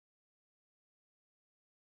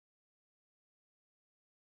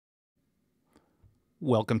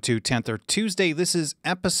Welcome to 10th or Tuesday. This is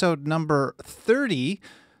episode number 30.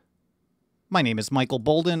 My name is Michael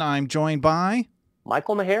Boldin. I'm joined by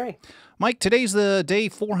Michael Maharrey. Mike, today's the day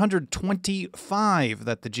 425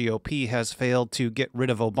 that the GOP has failed to get rid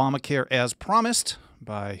of Obamacare as promised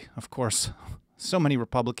by, of course, so many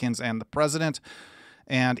Republicans and the president.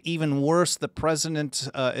 And even worse, the president,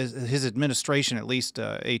 his administration, at least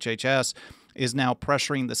HHS, is now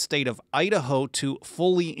pressuring the state of Idaho to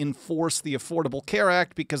fully enforce the Affordable Care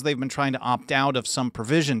Act because they've been trying to opt out of some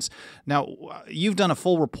provisions. Now, you've done a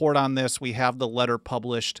full report on this. We have the letter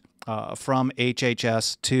published from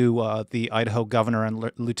HHS to the Idaho governor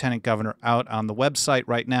and lieutenant governor out on the website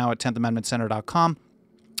right now at 10thamendmentcenter.com.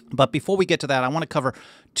 But before we get to that, I want to cover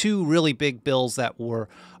two really big bills that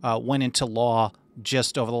went into law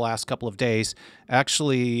just over the last couple of days.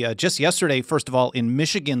 Actually, just yesterday, first of all, in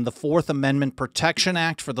Michigan, the Fourth Amendment Protection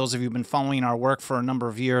Act. For those of you who've been following our work for a number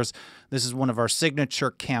of years, this is one of our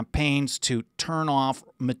signature campaigns to turn off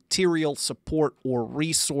material support or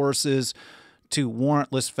resources to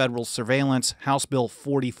warrantless federal surveillance. House Bill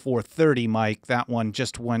 4430, Mike, that one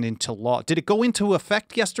just went into law. Did it go into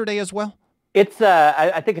effect yesterday as well? It's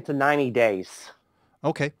I think it's a 90 days.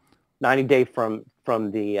 Okay. 90 day from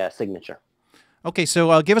the signature. Okay,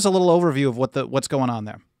 so give us a little overview of what's going on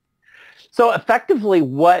there. So effectively,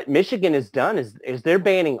 what Michigan has done is they're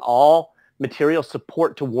banning all material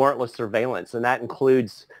support to warrantless surveillance, and that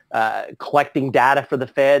includes collecting data for the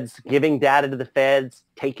feds, giving data to the feds,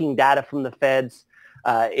 taking data from the feds,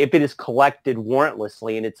 if it is collected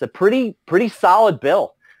warrantlessly, and it's a pretty solid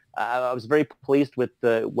bill. I was very pleased with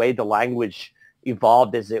the way the language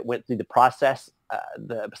evolved as it went through the process.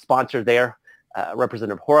 The sponsor there,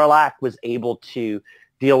 Representative Horlak, was able to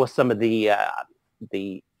deal with some of the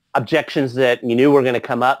objections that you knew were going to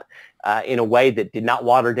come up in a way that did not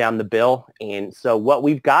water down the bill. And so what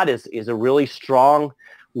we've got is a really strong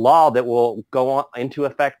law that will go into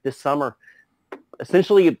effect this summer,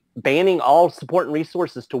 essentially banning all support and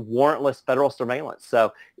resources to warrantless federal surveillance.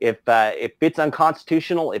 So if it's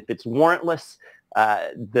unconstitutional, if it's warrantless,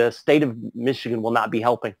 the state of Michigan will not be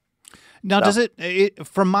helping. Now, does it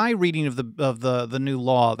from my reading of the new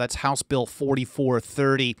law, that's House Bill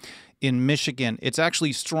 4430 in Michigan, it's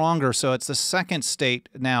actually stronger. So it's the second state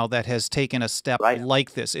now that has taken a step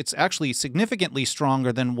like this. It's actually significantly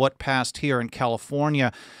stronger than what passed here in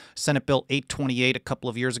California. Senate Bill 828 a couple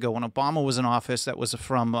of years ago when Obama was in office. That was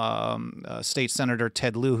from State Senator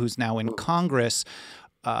Ted Lieu, who's now in Congress.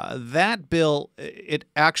 That bill, it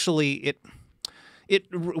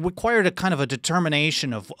required a kind of a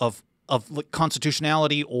determination of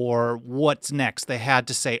constitutionality or what's next. They had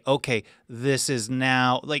to say, okay, this is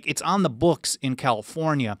now, like, it's on the books in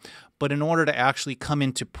California, but in order to actually come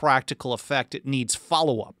into practical effect, it needs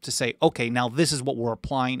follow-up to say, okay, now this is what we're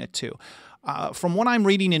applying it to. From what I'm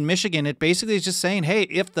reading in Michigan, it basically is just saying, hey,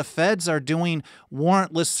 if the feds are doing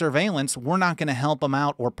warrantless surveillance, we're not going to help them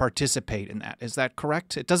out or participate in that. Is that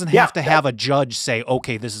correct? It doesn't have to have a judge say,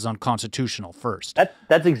 okay, this is unconstitutional first.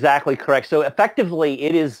 That's exactly correct. So effectively,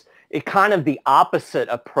 it's kind of the opposite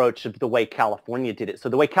approach of the way California did it. So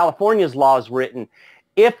the way California's law is written,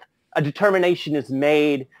 if a determination is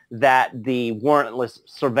made that the warrantless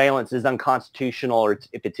surveillance is unconstitutional or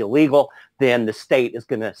if it's illegal, then the state is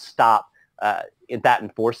going to stop that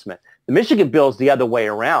enforcement. The Michigan bill is the other way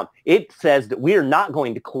around. It says that we are not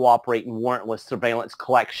going to cooperate in warrantless surveillance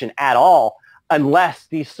collection at all unless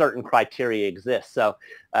these certain criteria exist. So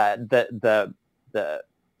the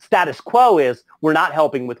status quo is we're not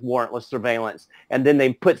helping with warrantless surveillance, and then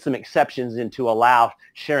they put some exceptions in to allow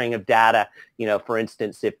sharing of data. You know, for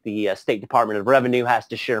instance, if the State Department of Revenue has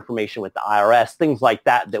to share information with the IRS, things like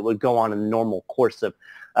that would go on in the normal course of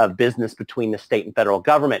business between the state and federal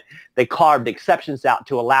government. They carved exceptions out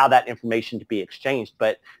to allow that information to be exchanged,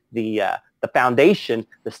 but the foundation,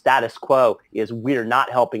 the status quo, is we're not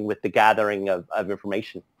helping with the gathering of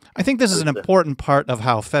information. I think this is an important part of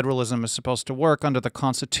how federalism is supposed to work under the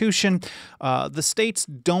Constitution. The states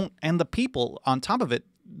don't, and the people on top of it,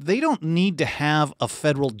 they don't need to have a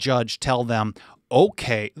federal judge tell them,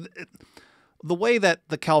 okay, the way that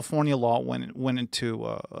the California law went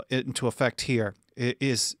into effect here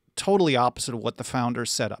is totally opposite of what the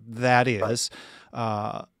founders set up. That is,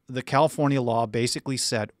 the California law basically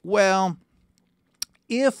said, well,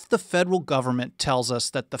 if the federal government tells us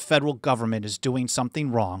that the federal government is doing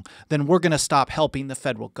something wrong, then we're going to stop helping the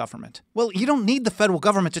federal government. Well, you don't need the federal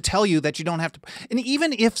government to tell you that you don't have to. And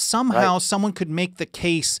even if somehow someone could make the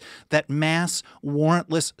case that mass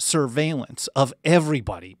warrantless surveillance of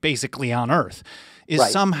everybody basically on Earth is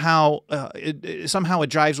somehow it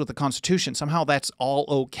jives with the Constitution, somehow that's all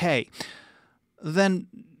okay, then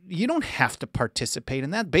you don't have to participate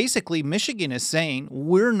in that. Basically, Michigan is saying,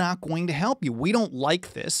 we're not going to help you. We don't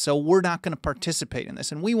like this, so we're not going to participate in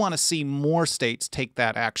this. And we want to see more states take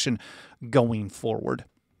that action going forward.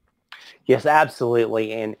 Yes,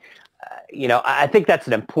 absolutely. And, I think that's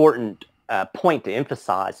an important point to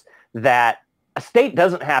emphasize, that a state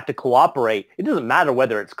doesn't have to cooperate. It doesn't matter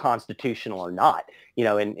whether it's constitutional or not.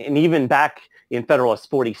 And even back in Federalist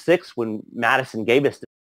 46, when Madison gave us, the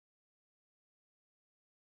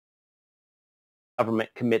government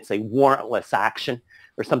commits a warrantless action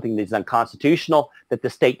or something that's unconstitutional, that the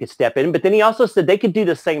state could step in. But then he also said they could do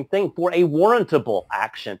the same thing for a warrantable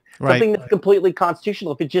action, something that's completely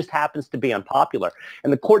constitutional if it just happens to be unpopular.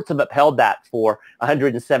 And the courts have upheld that for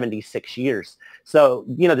 176 years. So,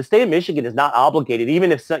 the state of Michigan is not obligated,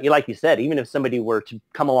 even if, like you said, even if somebody were to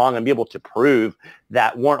come along and be able to prove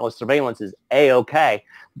that warrantless surveillance is A-okay,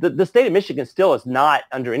 the state of Michigan still is not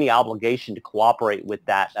under any obligation to cooperate with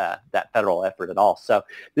that federal effort at all. So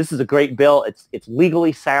this is a great bill. It's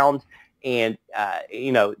legally sound, and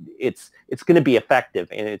it's going to be effective.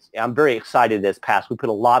 And I'm very excited this passed. We put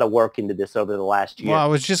a lot of work into this over the last year. Well, I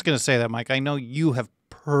was just going to say that, Mike. I know you have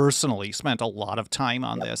personally spent a lot of time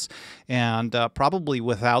on this, and probably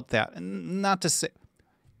without that, not to say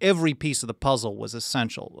every piece of the puzzle was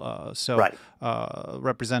essential.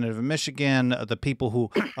 Representative of Michigan, the people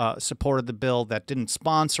who supported the bill that didn't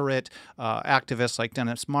sponsor it, activists like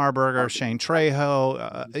Dennis Marburger, Shane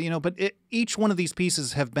Trejo, but each one of these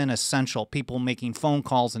pieces have been essential. People making phone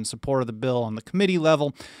calls in support of the bill on the committee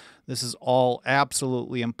level. This is all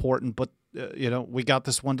absolutely important, but we got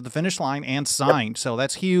this one to the finish line and signed. So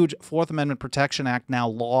that's huge. Fourth Amendment Protection Act now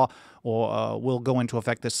law, or will go into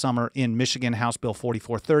effect this summer in Michigan, House Bill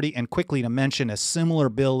 4430. And quickly to mention, a similar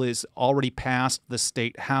bill is already passed the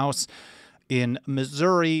state house. In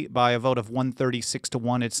Missouri, by a vote of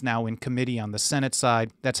 136-1, it's now in committee on the Senate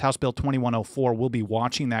side. That's House Bill 2104. We'll be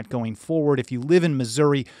watching that going forward. If you live in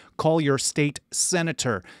Missouri, call your state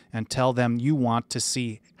senator and tell them you want to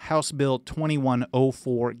see House Bill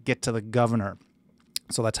 2104 get to the governor.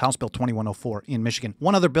 So that's House Bill 2104 in Michigan.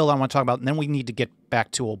 One other bill I want to talk about, and then we need to get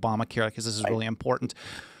back to Obamacare because this is really important.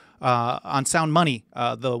 On sound money,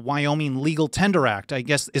 the Wyoming Legal Tender Act, I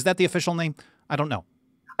guess, is that the official name? I don't know.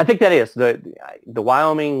 I think that is the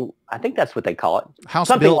Wyoming. I think that's what they call it.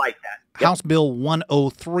 Something like that. Yep. House Bill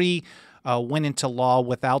 103 went into law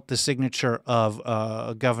without the signature of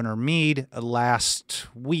Governor Meade last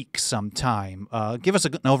week sometime. Give us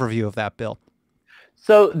an overview of that bill.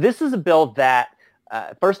 So this is a bill that,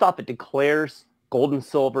 first off, it declares gold and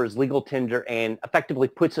silver as legal tender and effectively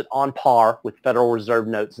puts it on par with Federal Reserve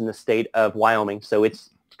notes in the state of Wyoming. So it's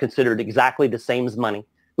considered exactly the same as money,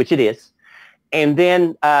 which it is. And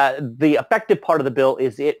then the effective part of the bill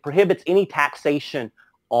is it prohibits any taxation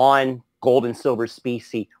on gold and silver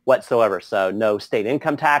specie whatsoever. So no state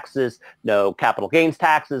income taxes, no capital gains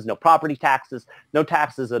taxes, no property taxes, no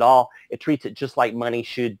taxes at all. It treats it just like money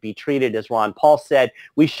should be treated. As Ron Paul said,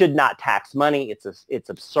 we should not tax money. It's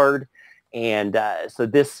absurd. And so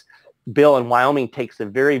this bill in Wyoming takes a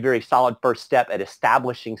very, very solid first step at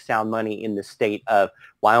establishing sound money in the state of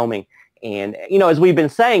Wyoming. And, as we've been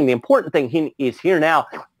saying, the important thing is here now,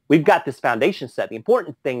 we've got this foundation set. The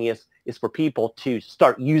important thing is for people to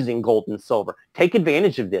start using gold and silver. Take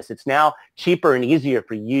advantage of this. It's now cheaper and easier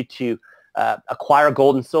for you to acquire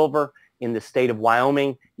gold and silver in the state of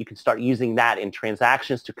Wyoming. You can start using that in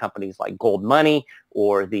transactions to companies like Gold Money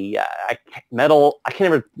or the metal. I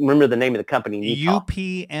can't ever remember the name of the company in Utah.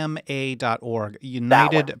 UPMA.org,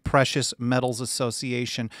 United Precious Metals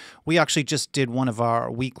Association. We actually just did one of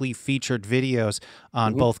our weekly featured videos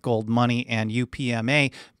on both Gold Money and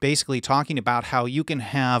UPMA, basically talking about how you can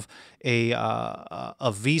have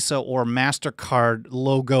a Visa or MasterCard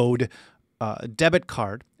logoed debit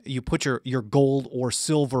card. You put your gold or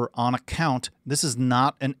silver on account. This is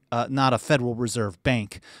not a Federal Reserve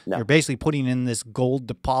bank. No. You're basically putting in this gold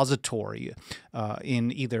depository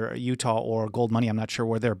in either Utah or Gold Money. I'm not sure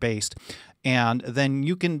where they're based. And then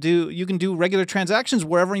you can do regular transactions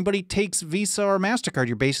wherever anybody takes Visa or MasterCard.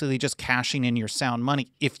 You're basically just cashing in your sound money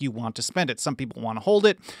if you want to spend it. Some people want to hold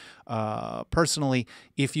it. Personally,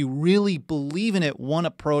 if you really believe in it, one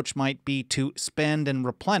approach might be to spend and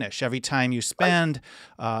replenish. Every time you spend,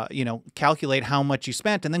 calculate how much you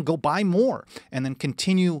spent and then go buy more and then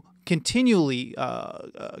continually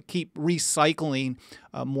keep recycling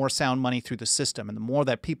more sound money through the system. And the more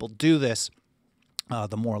that people do this,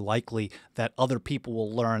 the more likely that other people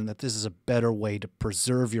will learn that this is a better way to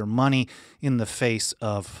preserve your money in the face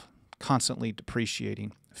of constantly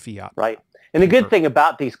depreciating fiat. Right. And the good thing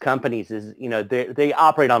about these companies is, they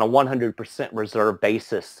operate on a 100% reserve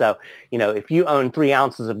basis. So, if you own 3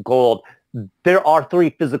 ounces of gold, there are 3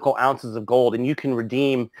 physical ounces of gold, and you can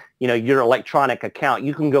redeem, your electronic account.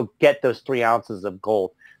 You can go get those 3 ounces of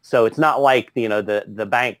gold. So it's not like, the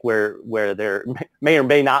bank where there may or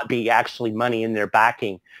may not be actually money in there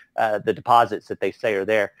backing the deposits that they say are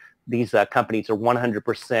there. These companies are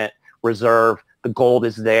 100% reserve. The gold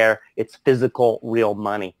is there. It's physical, real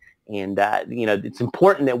money. And, it's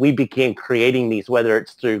important that we begin creating these, whether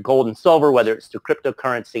it's through gold and silver, whether it's through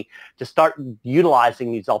cryptocurrency, to start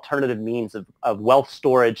utilizing these alternative means of wealth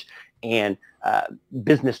storage and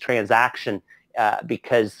business transaction.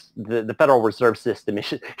 Because the Federal Reserve System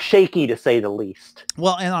is shaky, to say the least.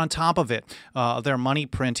 Well, and on top of it, their money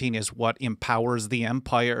printing is what empowers the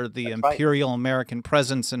empire, the That's imperial American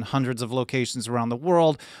presence in hundreds of locations around the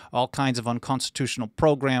world, all kinds of unconstitutional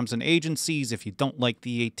programs and agencies. If you don't like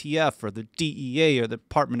the ATF or the DEA or the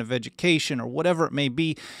Department of Education or whatever it may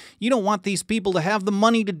be, you don't want these people to have the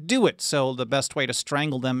money to do it. So the best way to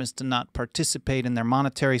strangle them is to not participate in their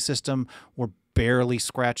monetary system. We're barely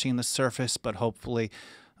scratching the surface, but hopefully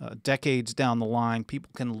decades down the line, people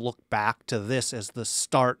can look back to this as the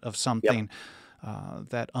start of something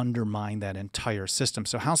that undermined that entire system.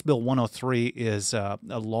 So House Bill 103 is a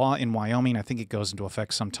law in Wyoming. I think it goes into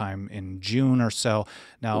effect sometime in June or so.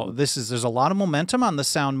 Now, there's a lot of momentum on the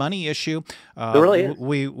sound money issue. There really is.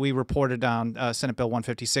 We reported on Senate Bill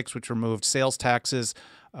 156, which removed sales taxes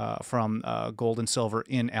from gold and silver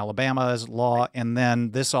in Alabama's law. And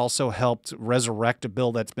then this also helped resurrect a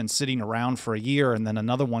bill that's been sitting around for a year. And then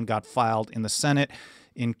another one got filed in the Senate.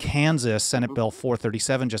 In Kansas, Senate Bill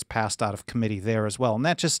 437 just passed out of committee there as well. And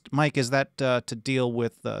that just, Mike, is that to deal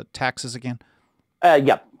with taxes again?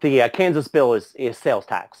 Yeah, the Kansas bill is sales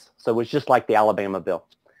tax. So it's just like the Alabama bill.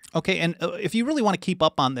 Okay, and if you really want to keep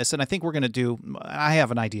up on this, and I think we're going to do, I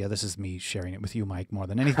have an idea, this is me sharing it with you, Mike, more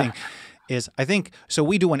than anything, is I think, so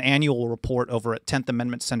we do an annual report over at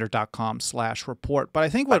 10thamendmentcenter.com/report, but I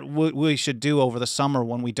think what we should do over the summer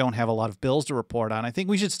when we don't have a lot of bills to report on, I think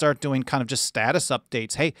we should start doing kind of just status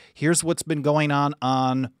updates. Hey, here's what's been going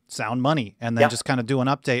on sound money, and then just kind of do an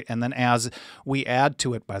update, and then as we add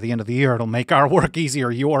to it by the end of the year, it'll make our work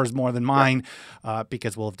easier, yours more than mine,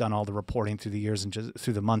 because we'll have done all the reporting through the years and just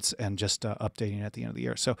through the months and just updating at the end of the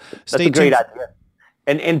year. So stay tuned. That's a great idea.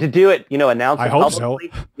 And to do it, announce it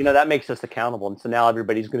publicly, so. That makes us accountable. And so now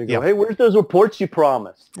everybody's going to go, hey, where's those reports you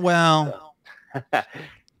promised? Well,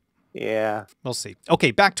 yeah. We'll see.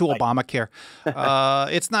 Okay, back to Obamacare.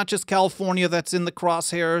 It's not just California that's in the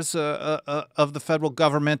crosshairs of the federal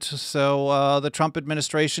government. So the Trump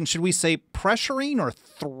administration, should we say pressuring or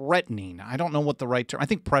threatening? I don't know what the right term. I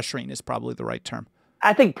think pressuring is probably the right term.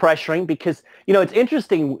 I think pressuring because, it's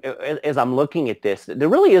interesting as I'm looking at this, there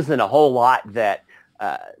really isn't a whole lot that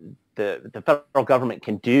the federal government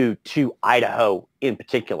can do to Idaho in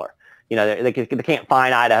particular. They can't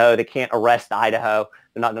fine Idaho. They can't arrest Idaho.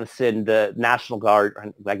 They're not going to send the National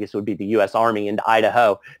Guard, I guess it would be the U.S. Army, into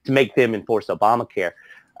Idaho to make them enforce Obamacare.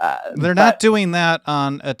 They're not doing that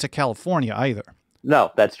on to California either.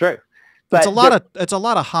 No, that's true. But it's a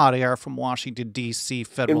lot of hot air from Washington, D.C.,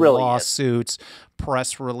 federal lawsuits,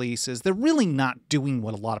 press releases. They're really not doing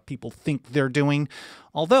what a lot of people think they're doing,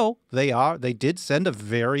 although they did send a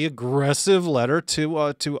very aggressive letter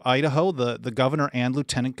to Idaho, the governor and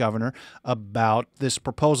lieutenant governor, about this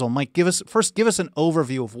proposal. Mike, give us an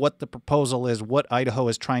overview of what the proposal is, what Idaho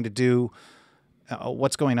is trying to do,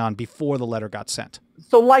 what's going on before the letter got sent.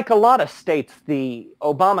 So like a lot of states, the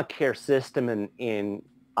Obamacare system in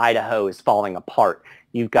Idaho is falling apart.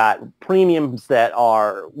 You've got premiums that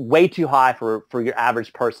are way too high for your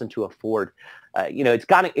average person to afford. It's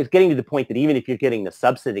getting to the point that even if you're getting the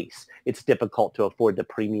subsidies, it's difficult to afford the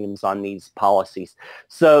premiums on these policies.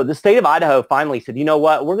 So the state of Idaho finally said, you know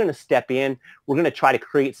what, we're going to step in. We're going to try to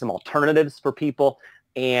create some alternatives for people.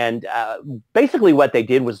 And basically what they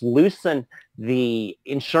did was loosen the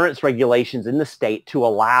insurance regulations in the state to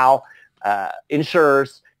allow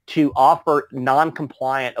insurers to offer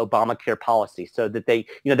non-compliant Obamacare policies so that they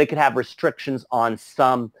could have restrictions on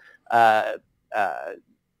some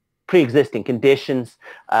pre-existing conditions.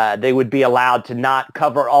 They would be allowed to not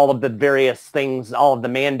cover all of the various things, all of the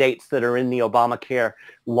mandates that are in the Obamacare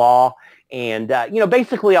law, and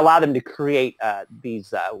basically allow them to create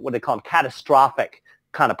these what they call them catastrophic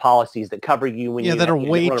kind of policies that cover you when that are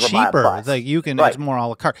way cheaper. Like you can, right. It's more a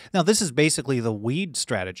la carte. Now, this is basically the weed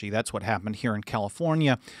strategy. That's what happened here in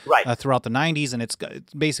California throughout the 90s, and it's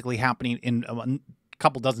basically happening in a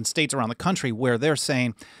couple dozen states around the country where they're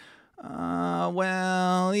saying,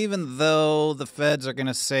 well, even though the feds are going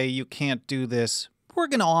to say you can't do this, we're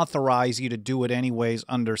going to authorize you to do it anyways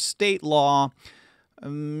under state law.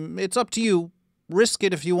 It's up to you. Risk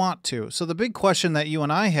it if you want to. So the big question that you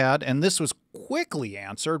and I had, and this was quickly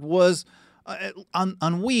answered, was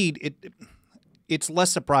on weed, it's less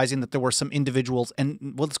surprising that there were some individuals,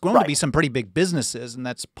 and well, it's grown to be some pretty big businesses, and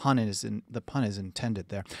the pun is intended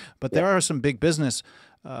there. But there are some big business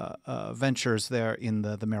ventures there in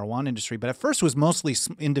the marijuana industry. But at first, it was mostly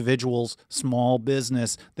individuals, small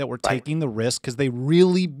business that were taking the risk because they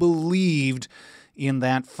really believed in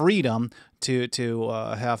that freedom to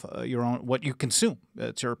have your own what you consume.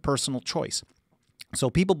 It's your personal choice. So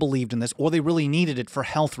people believed in this, or they really needed it for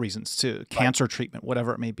health reasons, to cancer treatment,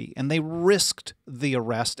 whatever it may be. And they risked the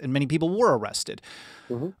arrest, and many people were arrested.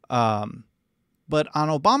 But on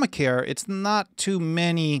Obamacare, it's not too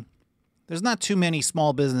many. There's not too many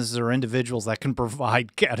small businesses or individuals that can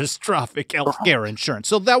provide catastrophic health care insurance.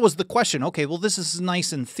 So that was the question. Okay, well, this is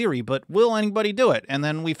nice in theory, but will anybody do it? And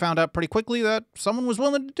then we found out pretty quickly that someone was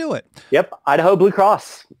willing to do it. Yep, Idaho Blue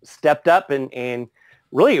Cross stepped up and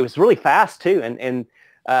really, it was really fast too. And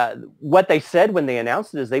what they said when they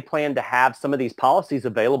announced it is they plan to have some of these policies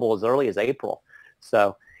available as early as April.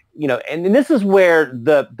 So, you know, and this is where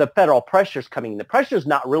the federal pressure is coming in. The pressure is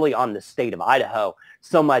not really on the state of Idaho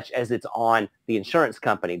so much as it's on the insurance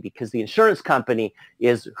company, because the insurance company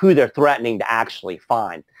is who they're threatening to actually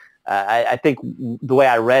fine. I think the way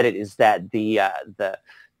I read it is that the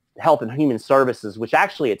Health and Human Services, which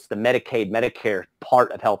actually it's the Medicaid, Medicare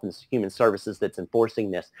part of Health and Human Services that's enforcing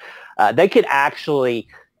this, they could actually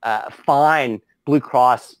fine Blue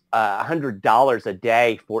Cross $100 a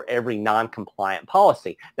day for every non-compliant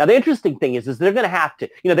policy. Now, the interesting thing is they're going to have to,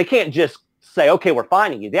 you know, they can't just say, okay, we're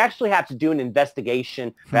fining you. They actually have to do an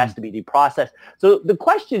investigation. There has to be due process. So the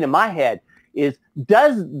question in my head is,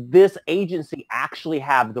 does this agency actually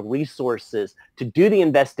have the resources to do the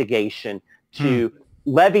investigation, to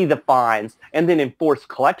levy the fines, and then enforce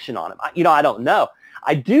collection on them? You know, I don't know.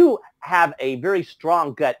 I do have a very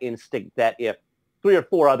strong gut instinct that if 3 or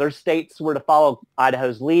 4 other states were to follow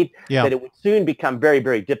Idaho's lead, that it would soon become very,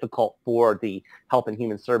 very difficult for the Health and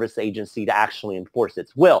Human Service Agency to actually enforce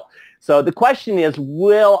its will. So the question is,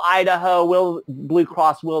 will Idaho, will Blue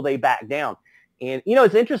Cross, will they back down? And, you know,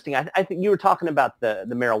 it's interesting. I think you were talking about the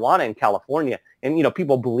marijuana in California, and, you know,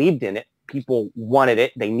 people believed in it. People wanted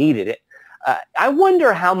it. They needed it. I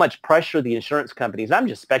wonder how much pressure the insurance companies, I'm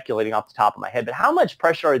just speculating off the top of my head, but how much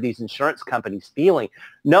pressure are these insurance companies feeling,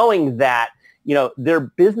 knowing that, you know, their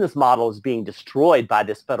business model is being destroyed by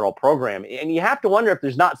this federal program? And you have to wonder if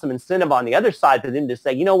there's not some incentive on the other side for them to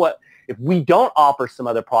say, you know what, if we don't offer some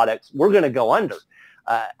other products, we're going to go under.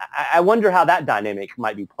 I wonder how that dynamic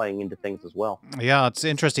might be playing into things as well. Yeah, it's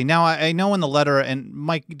interesting. Now, I know in the letter, and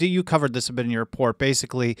Mike, you covered this a bit in your report,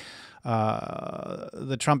 basically,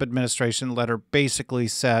 the Trump administration letter basically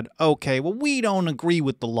said, okay, well, we don't agree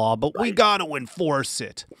with the law, but we got to enforce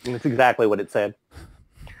it. And that's exactly what it said.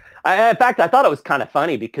 In fact, I thought it was kind of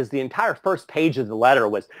funny because the entire first page of the letter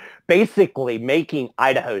was basically making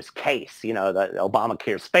Idaho's case. You know, the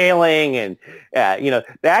Obamacare's failing, and you know,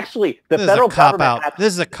 the federal government.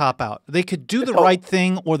 This is a cop-out. They could do the right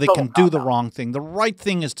thing, or they can do the wrong thing. The right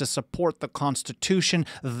thing is to support the Constitution.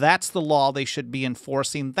 That's the law they should be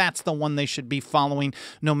enforcing. That's the one they should be following,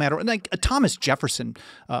 no matter. Like Thomas Jefferson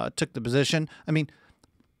took the position. I mean,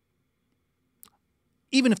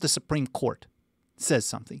 even if the Supreme Court says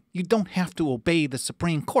something, you don't have to obey the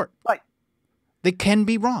Supreme Court. Right. They can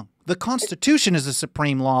be wrong. The Constitution is the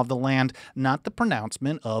supreme law of the land, not the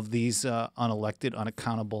pronouncement of these unelected,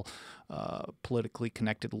 unaccountable, politically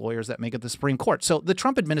connected lawyers that make it the Supreme Court. So the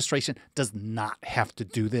Trump administration does not have to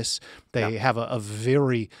do this. They have a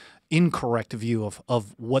very incorrect view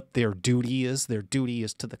of what their duty is. Their duty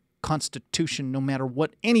is to the Constitution, no matter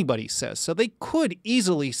what anybody says. So they could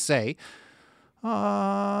easily say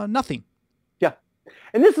nothing.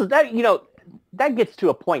 And this is that, you know, that gets to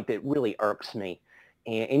a point that really irks me.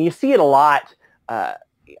 And you see it a lot. I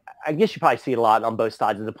guess you probably see it a lot on both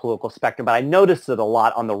sides of the political spectrum, but I notice it a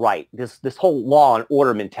lot on the right. This whole law and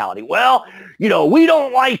order mentality. Well, you know, we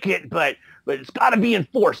don't like it, but it's got to be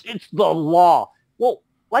enforced. It's the law. Well,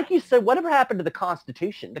 like you said, whatever happened to the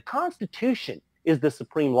Constitution? The Constitution is the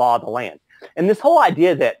supreme law of the land. And this whole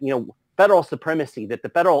idea that, you know, federal supremacy, that the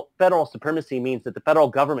federal supremacy means that the federal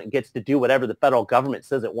government gets to do whatever the federal government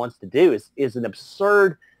says it wants to do is an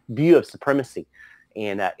absurd view of supremacy.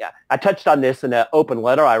 And I touched on this in an open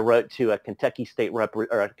letter I wrote to a Kentucky state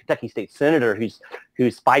senator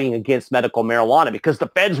who's fighting against medical marijuana because the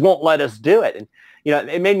feds won't let us do it. And you know,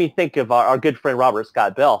 it made me think of our good friend Robert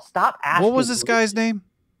Scott Bell. Stop asking. What was this guy's name?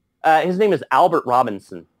 His name is Albert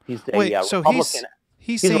Robinson. He's a Republican.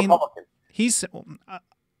 He's a Republican. he's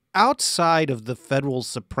outside of the federal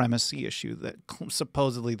supremacy issue that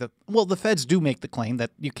supposedly the feds do make the claim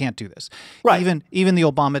that you can't do this. Right. Even the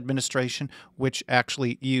Obama administration, which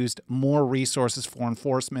actually used more resources for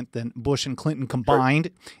enforcement than Bush and Clinton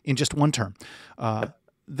combined in just one term.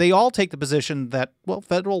 They all take the position that, well,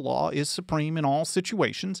 federal law is supreme in all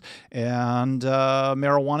situations, and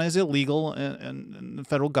marijuana is illegal in the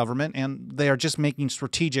federal government, and they are just making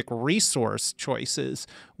strategic resource choices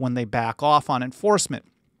when they back off on enforcement.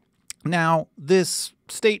 Now, this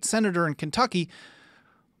state senator in Kentucky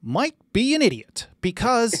might be an idiot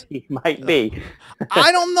because he might be.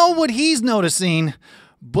 I don't know what he's noticing,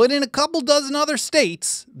 but in a couple dozen other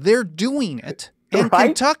states, they're doing it. And right?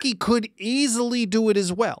 Kentucky could easily do it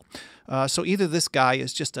as well. So either this guy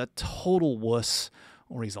is just a total wuss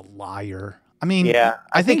or he's a liar. I mean, yeah,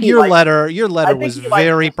 I think your letter was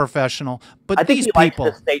very professional. But I think these he people,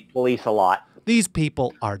 likes the state police a lot. These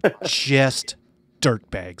people are just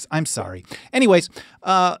dirtbags. I'm sorry. Anyways,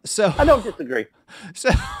 so I don't disagree. So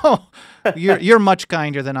you're much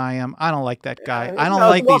kinder than I am. I don't like that guy. I don't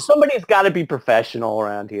like these. Somebody's got to be professional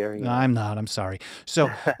around here. No, I'm not. I'm sorry.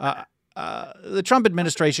 So the Trump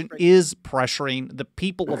administration is pressuring the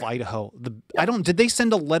people of Idaho. Did they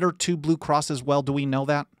send a letter to Blue Cross as well? Do we know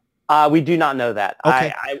that? We do not know that.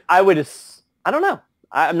 Okay. I don't know.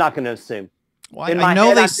 I'm not going to assume. Well, I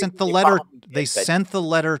know they sent the letter. They sent the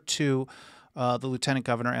letter to the lieutenant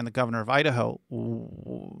governor and the governor of Idaho.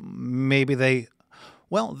 Maybe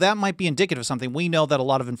that might be indicative of something. We know that a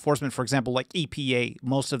lot of enforcement, for example, like EPA,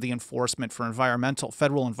 most of the enforcement for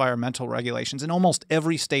federal environmental regulations in almost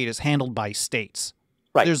every state is handled by states.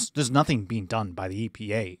 Right. There's nothing being done by the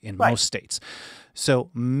EPA in most states. So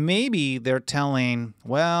maybe they're telling,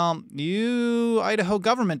 well, you Idaho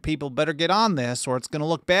government people better get on this or it's going to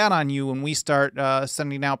look bad on you when we start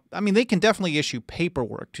sending out. I mean, they can definitely issue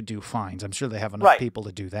paperwork to do fines. I'm sure they have enough people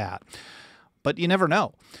to do that. But you never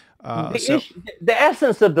know. The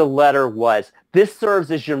essence of the letter was, this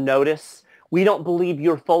serves as your notice. We don't believe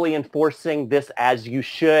you're fully enforcing this as you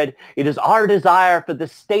should. It is our desire for the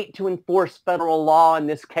state to enforce federal law in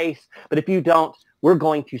this case. But if you don't, we're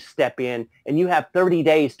going to step in and you have 30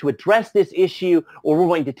 days to address this issue or we're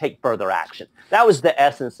going to take further action. That was the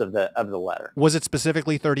essence of the letter. Was it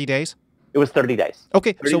specifically 30 days? It was 30 days.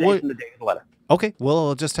 Okay. 30 days from the date of the letter. Okay. Well,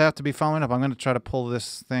 we'll just have to be following up. I'm going to try to pull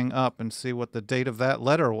this thing up and see what the date of that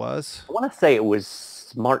letter was. I want to say it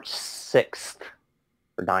was March 6th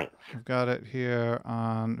or 9th. I've got it here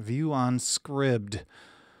on View on Scribd.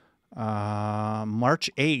 March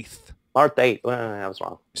 8th. March 8th. Well, I was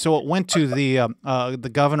wrong. So it went to the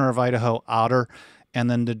governor of Idaho, Otter, and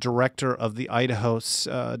then the director of the Idaho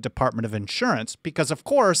Department of Insurance, because, of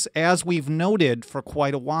course, as we've noted for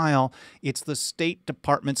quite a while, it's the state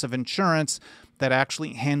departments of insurance that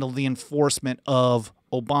actually handle the enforcement of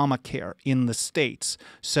Obamacare in the states.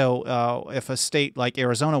 So if a state like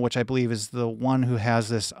Arizona, which I believe is the one who has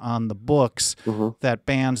this on the books, that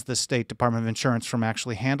bans the State Department of Insurance from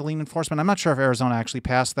actually handling enforcement. I'm not sure if Arizona actually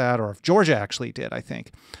passed that or if Georgia actually did, I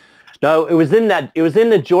think. No, it was in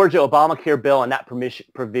the Georgia Obamacare bill, and that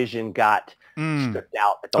provision got stripped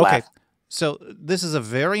out at the last. So this is a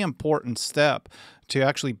very important step to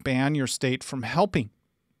actually ban your state from helping.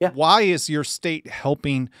 Yeah. Why is your state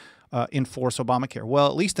helping enforce Obamacare? Well,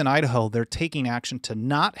 at least in Idaho, they're taking action to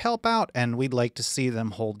not help out, and we'd like to see them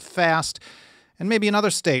hold fast. And maybe another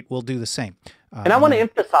state will do the same. And I want to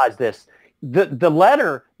emphasize this. The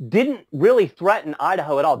letter didn't really threaten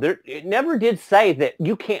Idaho at all. It never did say that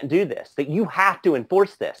you can't do this, that you have to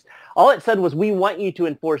enforce this. All it said was, we want you to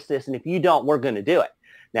enforce this, and if you don't, we're going to do it.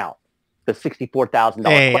 Now, the $64,000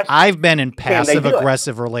 question, I've been in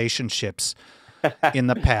passive-aggressive relationships in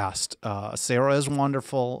the past. Sarah is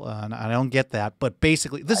wonderful, and I don't get that. But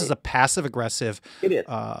basically, this is a passive-aggressive,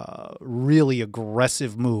 really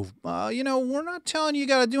aggressive move. We're not telling you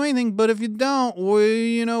got to do anything, but if you don't,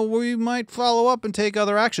 we might follow up and take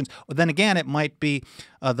other actions. Then again, it might be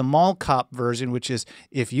the mall cop version, which is,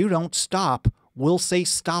 if you don't stop, we'll say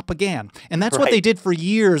stop again. And that's what they did for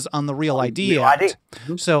years on the Real ID Act.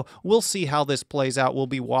 So we'll see how this plays out. We'll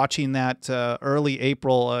be watching that early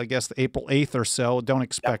April, I guess April 8th or so. Don't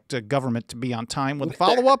expect government to be on time with a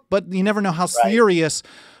follow-up, but you never know how serious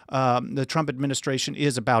the Trump administration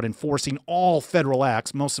is about enforcing all federal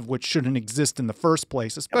acts, most of which shouldn't exist in the first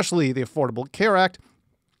place, especially the Affordable Care Act.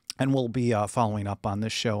 And we'll be following up on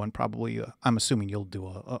this show, and probably, I'm assuming you'll do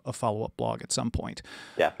a follow-up blog at some point.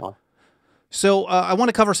 Definitely. So I want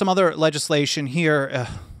to cover some other legislation here.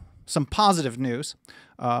 some positive news.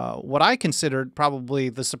 What I considered probably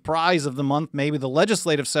the surprise of the month, maybe the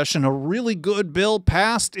legislative session, a really good bill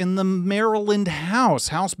passed in the Maryland House,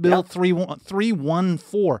 House Bill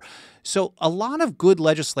 314. So a lot of good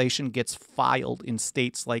legislation gets filed in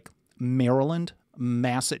states like Maryland,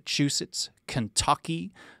 Massachusetts,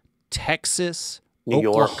 Kentucky, Texas,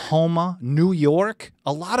 Oklahoma, New York.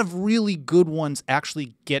 A lot of really good ones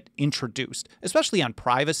actually get introduced, especially on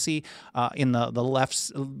privacy in the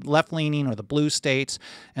left-leaning or the blue states,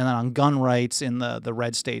 and then on gun rights in the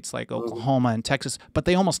red states like Oklahoma and Texas. But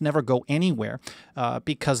they almost never go anywhere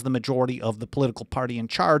because the majority of the political party in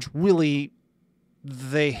charge really,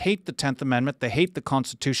 they hate the 10th Amendment, they hate the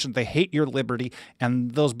Constitution, they hate your liberty,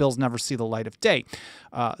 and those bills never see the light of day.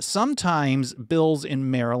 Sometimes bills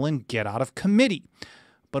in Maryland get out of committee,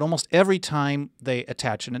 but almost every time they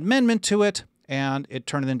attach an amendment to it, and it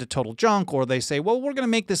turns into total junk, or they say, well, we're going to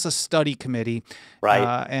make this a study committee,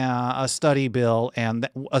 a study bill, and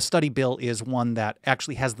a study bill is one that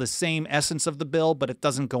actually has the same essence of the bill, but it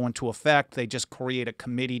doesn't go into effect. They just create a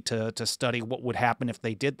committee to study what would happen if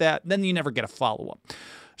they did that. Then you never get a follow-up.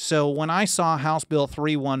 So when I saw House Bill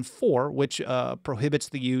 314, which prohibits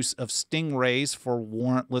the use of stingrays for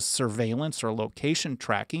warrantless surveillance or location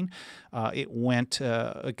tracking, it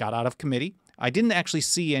got out of committee. I didn't actually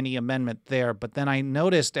see any amendment there, but then I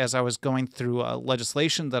noticed as I was going through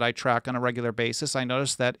legislation that I track on a regular basis, I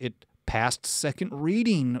noticed that it passed second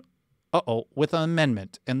reading, with an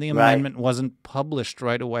amendment, and the amendment wasn't published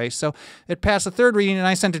right away. So it passed a third reading, and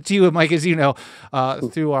I sent it to you, Mike, as you know,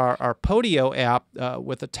 through our Podio app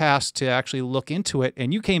with a task to actually look into it,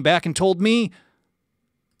 and you came back and told me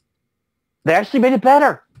they actually made it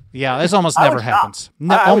better. Yeah, this almost never happens.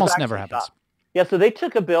 Almost never happens. Yeah, so they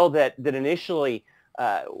took a bill that initially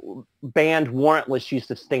banned warrantless use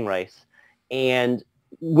of stingrays, and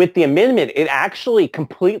with the amendment, it actually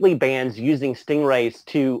completely bans using stingrays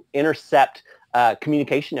to intercept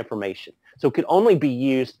communication information. So it could only be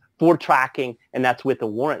used for tracking, and that's with a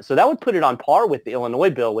warrant. So that would put it on par with the Illinois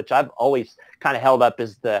bill, which I've always kind of held up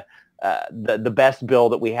as the best bill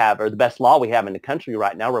that we have, or the best law we have in the country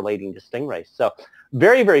right now relating to stingrays. So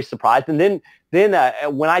very, very surprised. And then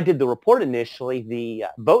when I did the report initially, the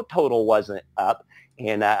vote total wasn't up.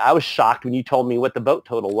 And I was shocked when you told me what the vote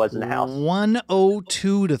total was in the House.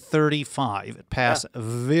 102 to 35. It passed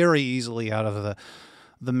very easily out of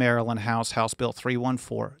the Maryland House, House Bill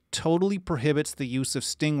 314. Totally prohibits the use of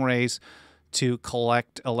stingrays to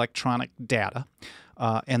collect electronic data.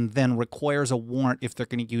 And then requires a warrant if they're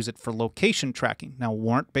going to use it for location tracking. Now,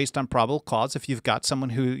 warrant based on probable cause. If you've got someone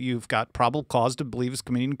who you've got probable cause to believe is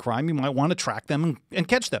committing a crime, you might want to track them and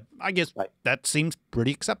catch them. I guess that seems pretty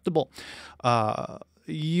acceptable.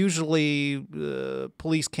 Usually,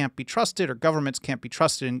 police can't be trusted or governments can't be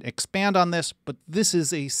trusted and expand on this, but this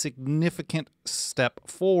is a significant step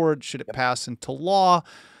forward should it pass into law.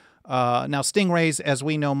 Now, stingrays, as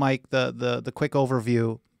we know, Mike, the quick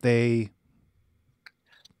overview, they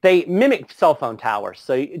mimic cell phone towers.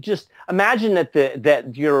 So you just imagine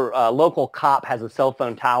that your local cop has a cell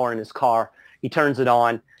phone tower in his car. He turns it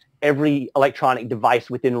on. Every electronic device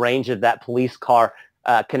within range of that police car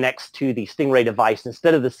connects to the stingray device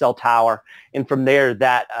instead of the cell tower. And from there,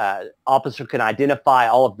 that officer can identify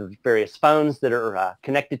all of the various phones that are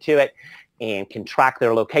connected to it and can track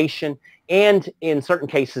their location. And in certain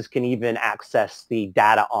cases can even access the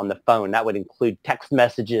data on the phone. That would include text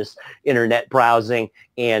messages, internet browsing,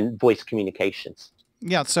 and voice communications.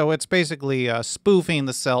 Yeah, so it's basically spoofing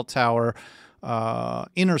the cell tower,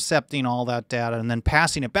 intercepting all that data, and then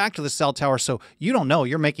passing it back to the cell tower. So you don't know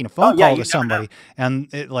you're making a phone call to somebody, and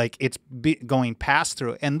it's going pass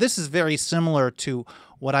through. And this is very similar to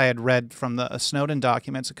what I had read from the Snowden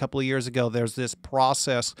documents a couple of years ago. There's this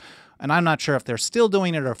process, and I'm not sure if they're still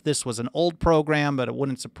doing it or if this was an old program, but it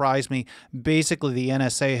wouldn't surprise me. Basically, the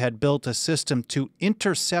NSA had built a system to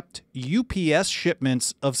intercept UPS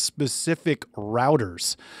shipments of specific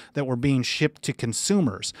routers that were being shipped to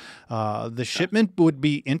consumers. The shipment would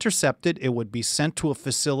be intercepted. It would be sent to a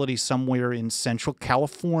facility somewhere in Central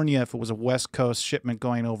California. If it was a West Coast shipment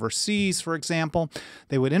going overseas, for example,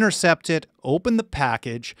 they would intercept it, open the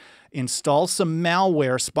package, install some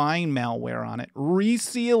malware, spying malware on it,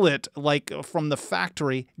 reseal it like from the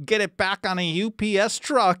factory, get it back on a UPS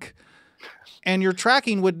truck, and your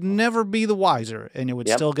tracking would never be the wiser, and it would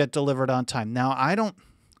still get delivered on time. Now, I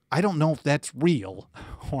don't know if that's real,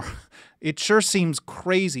 or it sure seems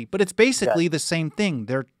crazy, but it's basically the same thing.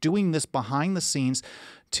 They're doing this behind the scenes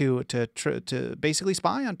to basically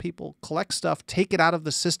spy on people, collect stuff, take it out of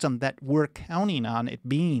the system that we're counting on it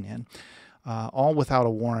being in. all without a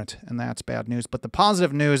warrant, and that's bad news. But the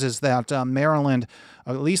positive news is that Maryland,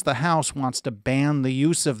 at least the House, wants to ban the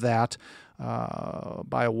use of that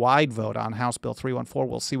by a wide vote on House Bill 314.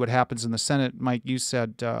 We'll see what happens in the Senate. Mike, you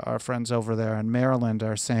said our friends over there in Maryland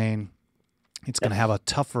are saying it's going to have a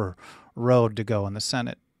tougher road to go in the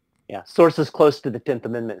Senate. Yeah, sources close to the 10th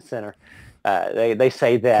Amendment Center, they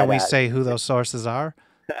say that. Can we say who those sources are?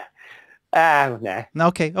 Nah.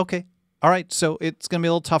 Okay. All right, so it's going to be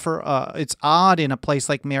a little tougher. It's odd in a place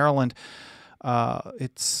like Maryland.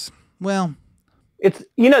 This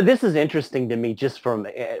is interesting to me, just from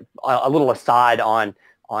a little aside on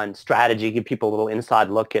strategy, give people a little inside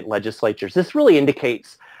look at legislatures. This really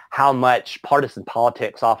indicates how much partisan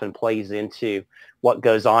politics often plays into what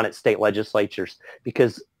goes on at state legislatures.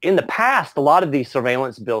 Because in the past, a lot of these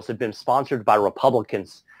surveillance bills have been sponsored by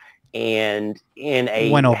Republicans, and when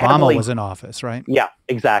Obama was in office, right? Yeah,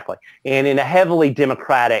 exactly. And in a heavily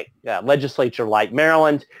Democratic legislature like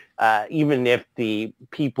Maryland, even if the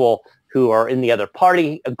people who are in the other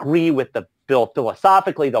party agree with the bill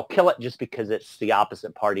philosophically, they'll kill it just because it's the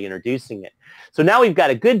opposite party introducing it. So now we've got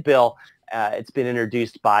a good bill. It's been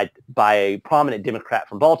introduced by a prominent Democrat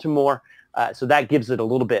from Baltimore. So that gives it a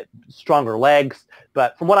little bit stronger legs.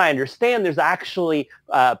 But from what I understand, there's actually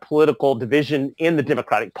political division in the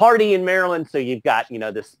Democratic Party in Maryland. So you've got,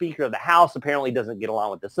 the Speaker of the House apparently doesn't get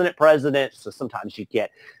along with the Senate President. So sometimes you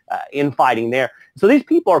get infighting there. So these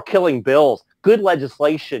people are killing bills, good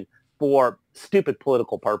legislation, for stupid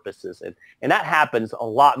political purposes. And that happens a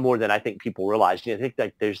lot more than I think people realize. I think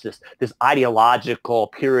that there's this ideological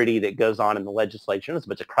purity that goes on in the legislature. And it's a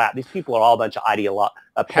bunch of crap. These people are all a bunch of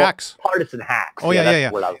hacks. Partisan hacks. Oh, yeah.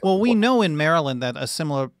 Well, we know in Maryland that a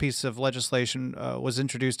similar piece of legislation was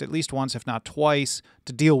introduced at least once, if not twice,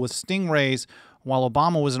 to deal with stingrays while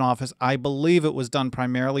Obama was in office. I believe it was done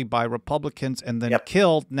primarily by Republicans and then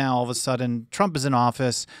killed. Now, all of a sudden, Trump is in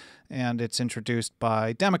office, and it's introduced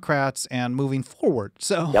by Democrats and moving forward.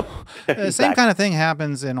 So the same kind of thing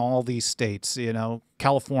happens in all these states.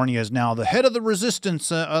 California is now the head of the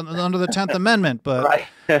resistance under the 10th Amendment. But,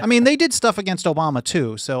 I mean, they did stuff against Obama,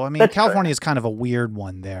 too. So, I mean, California is kind of a weird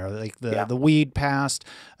one there. Like the weed passed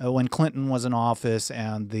when Clinton was in office,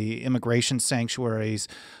 and the immigration sanctuaries,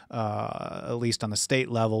 at least on the state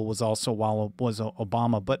level, was also while was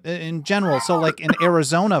Obama. But in general, so like in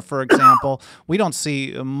Arizona, for example, we don't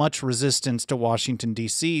see much resistance to Washington,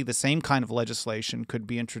 D.C. The same kind of legislation could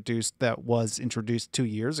be introduced that was introduced 2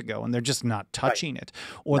 years ago, and they're just not touching it.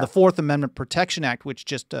 Or the Fourth Amendment Protection Act, which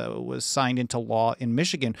just was signed into law in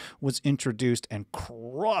Michigan, was introduced and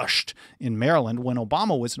crushed in Maryland when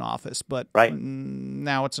Obama was in office. But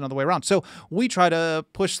now it's another way around. So we try to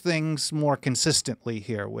push things more consistently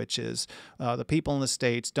here, which is the people in the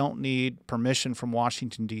states don't need permission from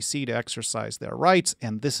Washington, D.C. to exercise their rights,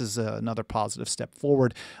 and this is another positive step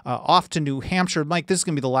forward. Off to New Hampshire. Mike, this is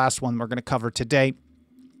going to be the last one we're going to cover today.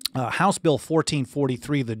 House Bill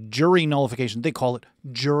 1443, the jury nullification, they call it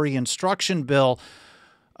jury instruction bill,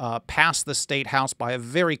 passed the state house by a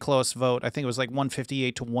very close vote. I think it was like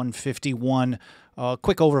 158 to 151.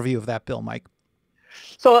 Quick overview of that bill, Mike.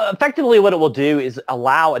 So effectively what it will do is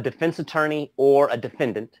allow a defense attorney or a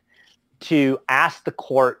defendant to ask the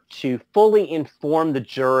court to fully inform the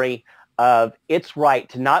jury of its right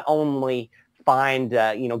to not only find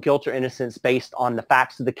guilt or innocence based on the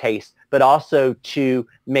facts of the case, but also to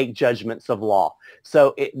make judgments of law.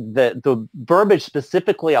 So the verbiage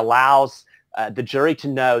specifically allows the jury to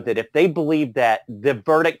know that if they believe that the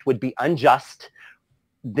verdict would be unjust,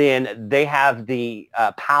 then they have the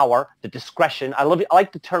power, the discretion. I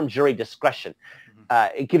like the term jury discretion.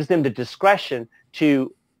 It gives them the discretion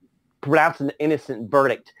to pronounce an innocent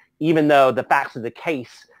verdict, even though the facts of the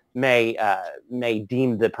case may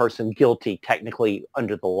deem the person guilty technically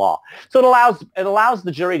under the law. So it allows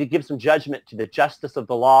the jury to give some judgment to the justice of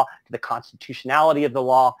the law, to the constitutionality of the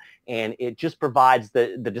law, and it just provides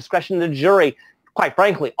the discretion the jury, quite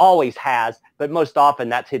frankly, always has, but most often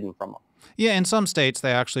that's hidden from them. Yeah, in some states,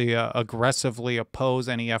 they actually aggressively oppose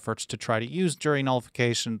any efforts to try to use jury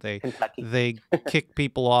nullification. They kick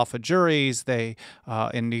people off of juries.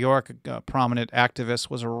 In New York, a prominent activist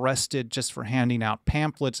was arrested just for handing out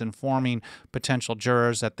pamphlets informing potential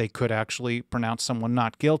jurors that they could actually pronounce someone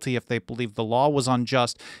not guilty if they believed the law was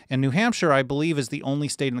unjust. And New Hampshire, I believe, is the only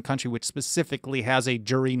state in the country which specifically has a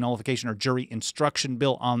jury nullification or jury instruction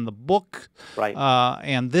bill on the book. Right.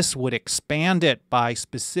 And this would expand it by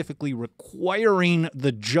specifically requiring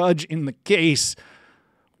the judge in the case.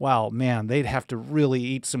 Wow, man, they'd have to really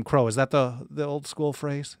eat some crow. Is that the old school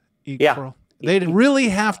phrase? Eat crow? They'd really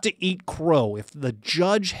have to eat crow if the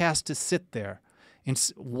judge has to sit there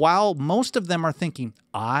While most of them are thinking,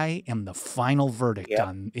 I am the final verdict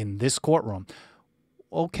Yep. in this courtroom.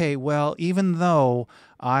 Okay, well, even though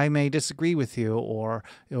I may disagree with you, or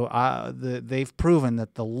they've proven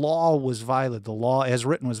that the law was violated, the law as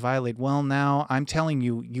written was violated, well, now I'm telling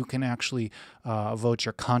you, you can actually vote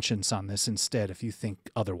your conscience on this instead if you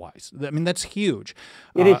think otherwise. I mean, that's huge.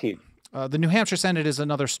 It is huge. The New Hampshire Senate is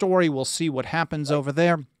another story. We'll see what happens over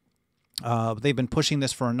there. They've been pushing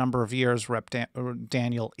this for a number of years,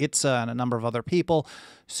 Daniel Itza and a number of other people.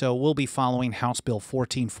 So we'll be following House Bill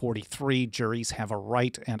 1443. Juries have a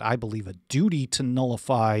right and I believe a duty to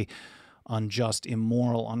nullify unjust,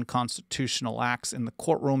 immoral, unconstitutional acts in the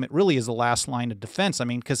courtroom. It really is the last line of defense. I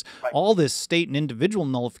mean, because all this state and individual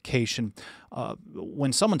nullification,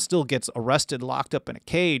 when someone still gets arrested, locked up in a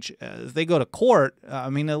cage, if they go to court,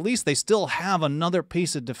 I mean, at least they still have another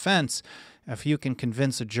piece of defense if you can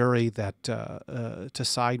convince a jury that to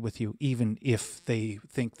side with you, even if they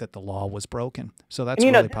think that the law was broken. So that's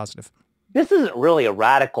really positive. This isn't really a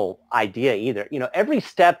radical idea either. You know, every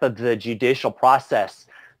step of the judicial process,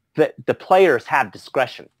 the players have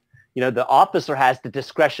discretion. You know, the officer has the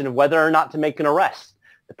discretion of whether or not to make an arrest.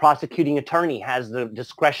 The prosecuting attorney has the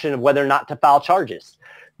discretion of whether or not to file charges.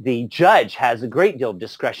 The judge has a great deal of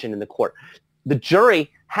discretion in the court. The jury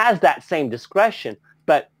has that same discretion.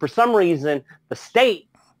 But for some reason, the state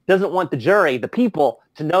doesn't want the jury, the people,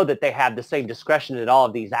 to know that they have the same discretion that all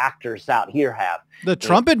of these actors out here have. The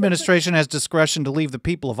Trump administration has discretion to leave the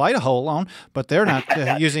people of Idaho alone, but they're not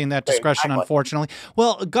using that discretion, unfortunately.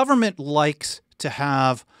 Well, government likes to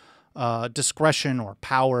have discretion or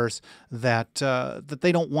powers that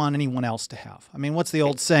they don't want anyone else to have. I mean, what's the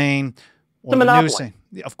old saying? Or the new saying?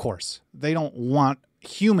 Of course. They don't want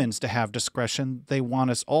humans to have discretion. They want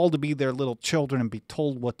us all to be their little children and be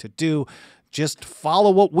told what to do. Just follow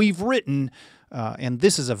what we've written. And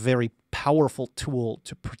this is a very powerful tool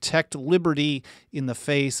to protect liberty in the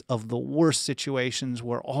face of the worst situations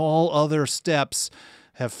where all other steps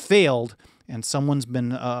have failed and someone's been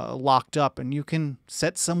locked up, and you can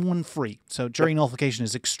set someone free. So jury nullification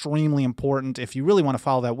is extremely important. If you really want to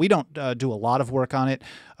follow that, we don't do a lot of work on it,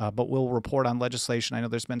 but we'll report on legislation. I know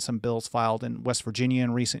there's been some bills filed in West Virginia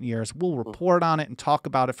in recent years. We'll report on it and talk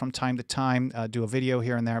about it from time to time, do a video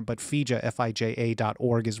here and there, but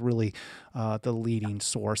fija.org is really the leading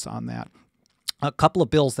source on that. A couple of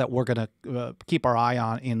bills that we're going to keep our eye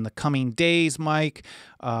on in the coming days, Mike.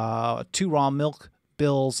 2 raw milk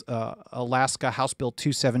bills. Alaska House Bill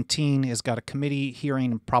 217 has got a committee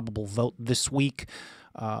hearing and probable vote this week.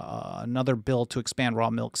 Another bill to expand raw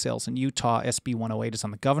milk sales in Utah, SB 108, is on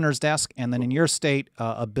the governor's desk. And then in your state,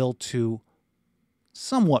 a bill to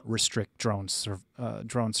somewhat restrict drone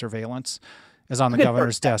surveillance is on the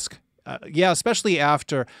governor's desk. Yeah, especially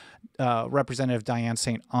after Representative Dianne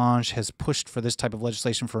St. Onge has pushed for this type of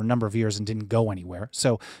legislation for a number of years and didn't go anywhere.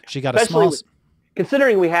 So she got a small...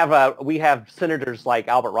 Considering we have senators like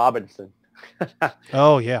Albert Robinson.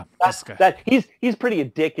 Oh yeah, he's pretty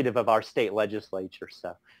indicative of our state legislature.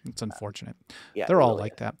 So it's unfortunate. Yeah, they're all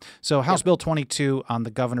like that. So House Bill 22 on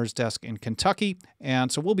the governor's desk in Kentucky,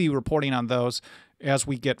 and so we'll be reporting on those as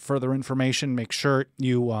we get further information. Make sure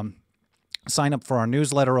you sign up for our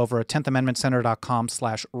newsletter over at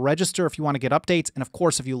 10thamendmentcenter.com/register if you want to get updates. And of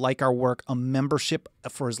course, if you like our work, a membership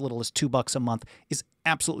for as little as $2 a month is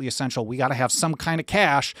absolutely essential. We got to have some kind of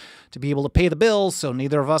cash to be able to pay the bills, so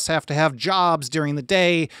neither of us have to have jobs during the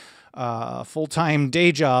day, full-time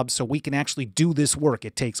day jobs, so we can actually do this work.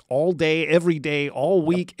 It takes all day, every day, all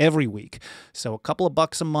week, every week. So a couple of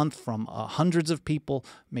bucks a month from hundreds of people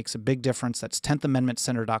makes a big difference. That's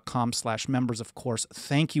 10thamendmentcenter.com/members, of course.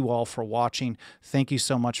 Thank you all for watching. Thank you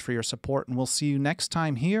so much for your support, and we'll see you next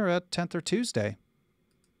time here at 10th or Tuesday.